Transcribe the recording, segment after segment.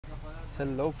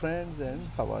Hello friends, and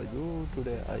how are you?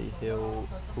 Today I have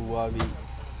Huawei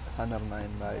Honor 9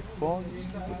 Lite phone.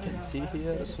 You can see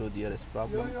here. So there is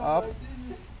problem of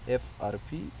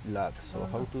FRP lock. So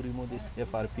how to remove this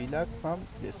FRP lock from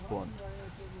this phone?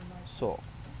 So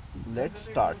let's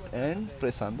start and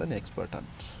press on the next button.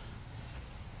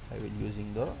 I will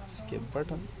using the escape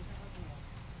button.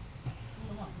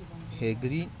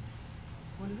 Agree,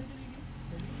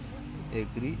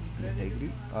 agree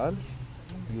all,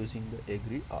 using the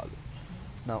agree all.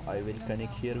 Now I will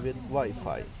connect here with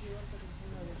Wi-Fi.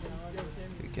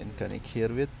 You can connect here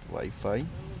with Wi-Fi.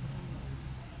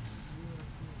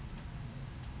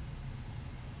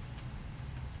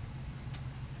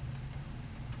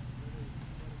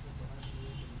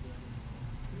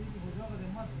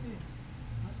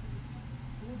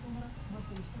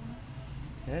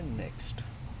 And next.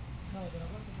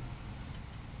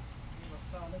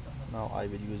 Now I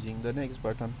will using the next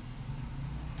button.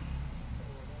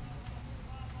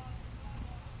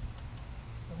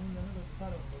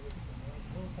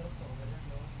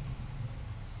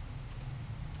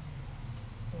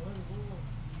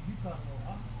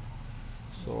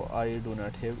 So I do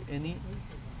not have any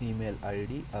email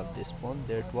ID of this phone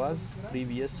that was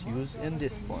previous use in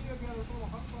this phone.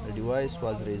 The device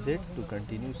was reset to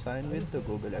continue sign with the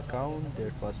Google account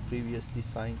that was previously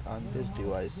signed on this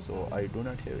device. So I do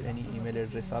not have any email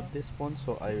address of this phone,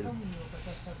 so I will,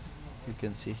 you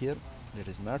can see here, it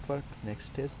is not work.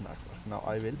 Next is not work. Now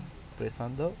I will press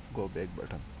on the go back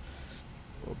button.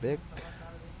 Go back,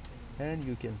 and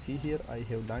you can see here I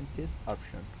have launched this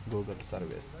option, Google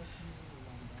service.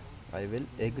 I will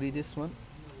agree this one.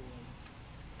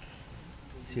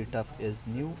 Setup is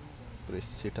new. Press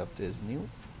setup is new.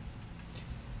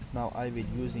 Now I will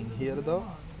using here the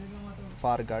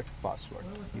forgot password.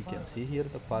 You can see here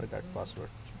the forgot password.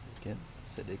 You can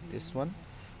select this one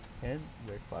and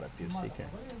wait for a few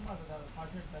seconds.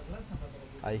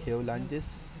 I have launched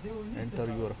this. Enter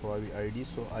your Huawei ID.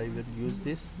 So I will use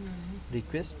this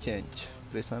request change.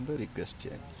 Press on the request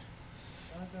change.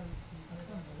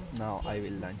 Now I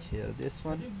will launch here this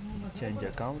one, change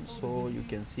account. So you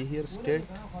can see here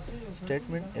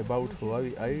statement about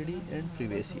Huawei ID and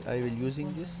privacy. I will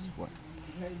using this one.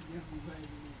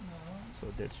 So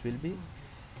that will be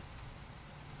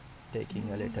taking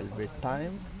a little bit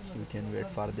time. You can wait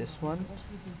for this one.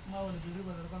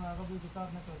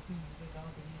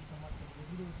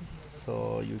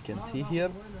 So you can see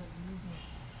here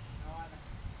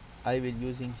I will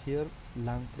using here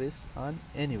long press on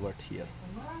any word here.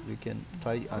 You can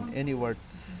try on any word,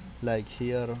 like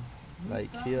here,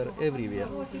 everywhere.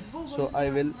 So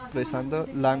I will press on the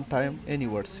long time any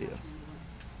words here.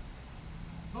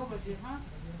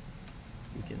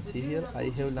 You can see here I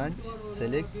have launched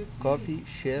select coffee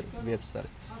share web search.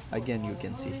 Again you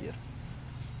can see here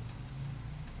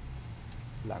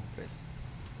long press.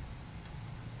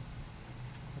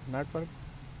 Not work.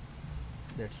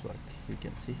 That's work. You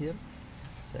can see here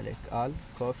select all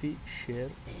coffee share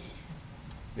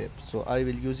web. So I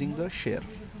will using the share.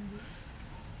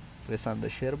 Press on the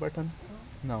share button.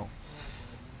 Now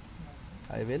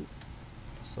I will,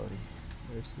 sorry,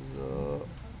 this is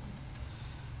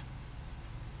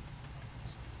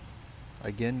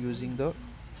again using the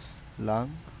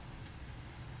long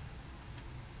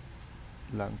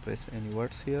press any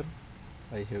words here.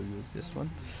 I have used this one,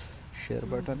 share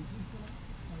button.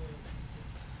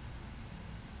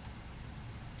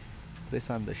 Press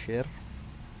on the share,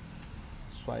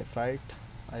 swipe right.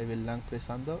 I will long press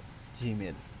on the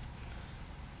Gmail.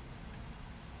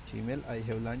 I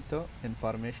have launched the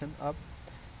information of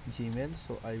Gmail.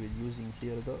 So I will using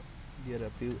here there are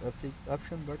few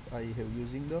option, but I have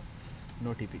using the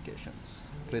notifications.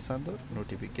 Press on the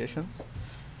notifications.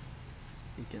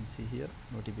 You can see here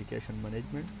notification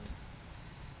management.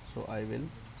 So I will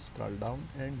scroll down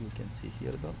and you can see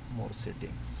here the more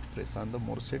settings. Press on the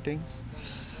more settings,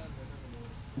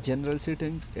 general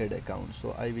settings, add account.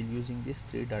 So I will using this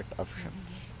three dot option,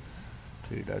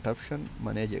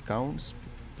 manage accounts.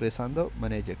 Press on the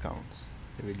manage accounts.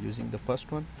 I will using the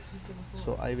first one.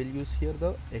 So I will use here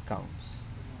the accounts.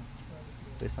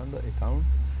 Press on the account.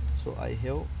 So I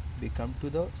have become to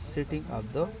the setting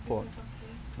of the phone.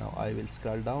 Now I will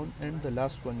scroll down and the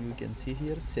last one you can see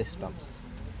here systems.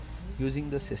 Using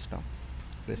the system.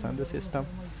 Press on the system.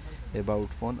 About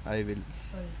phone I will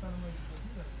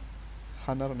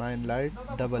Honor 9 Lite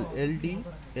double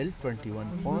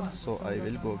MRD-L21 phone. So I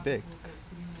will go back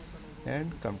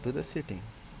and come to the setting,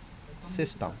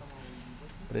 system.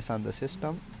 Press on the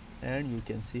system and you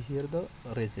can see here the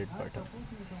reset button.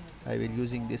 I will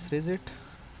using this reset.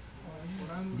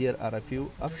 There are a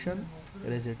few options: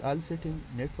 reset all setting,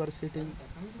 network setting,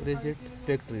 reset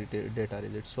picked data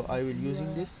reset. So I will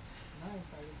using this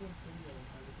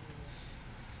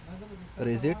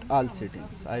reset all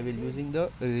settings. I will using the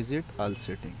reset all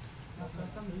setting,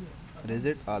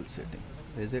 reset all setting,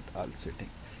 reset all setting.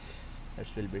 That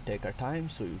will be take a time,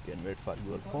 so you can wait for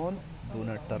your phone. Do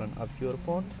not turn off your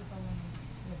phone,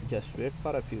 just wait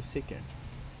for a few seconds.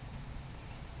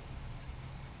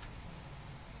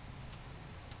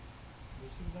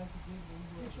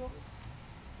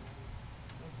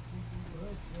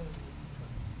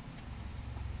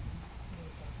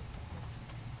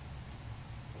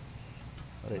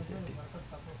 Resetting.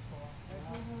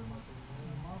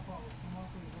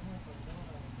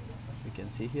 You can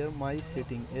see here my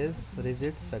setting is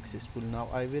reset successful. Now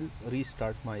I will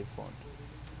restart my phone.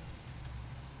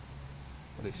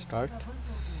 Restart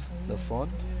the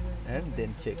phone and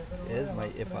then check is my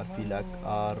FRP lock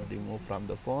are removed from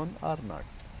the phone or not.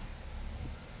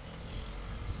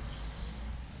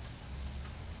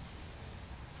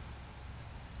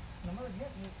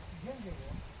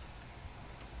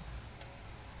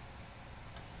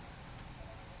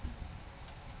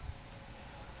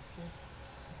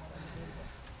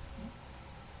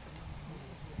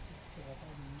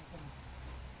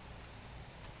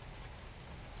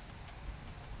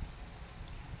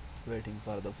 Waiting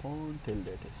for the phone till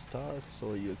it starts.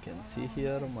 So you can see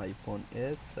here my phone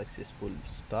is successful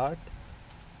start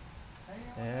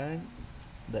and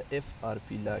the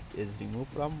FRP lock is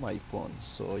removed from my phone.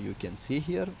 So you can see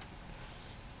here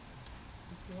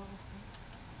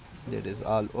that is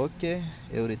all okay,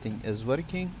 everything is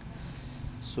working.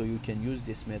 So you can use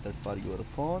this method for your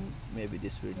phone. Maybe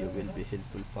this video will be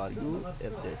helpful for you.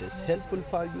 If that is helpful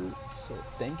for you, so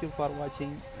thank you for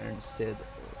watching, and say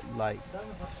like,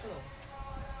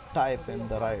 type in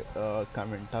the right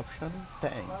comment option.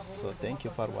 Thanks. So thank you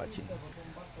for watching.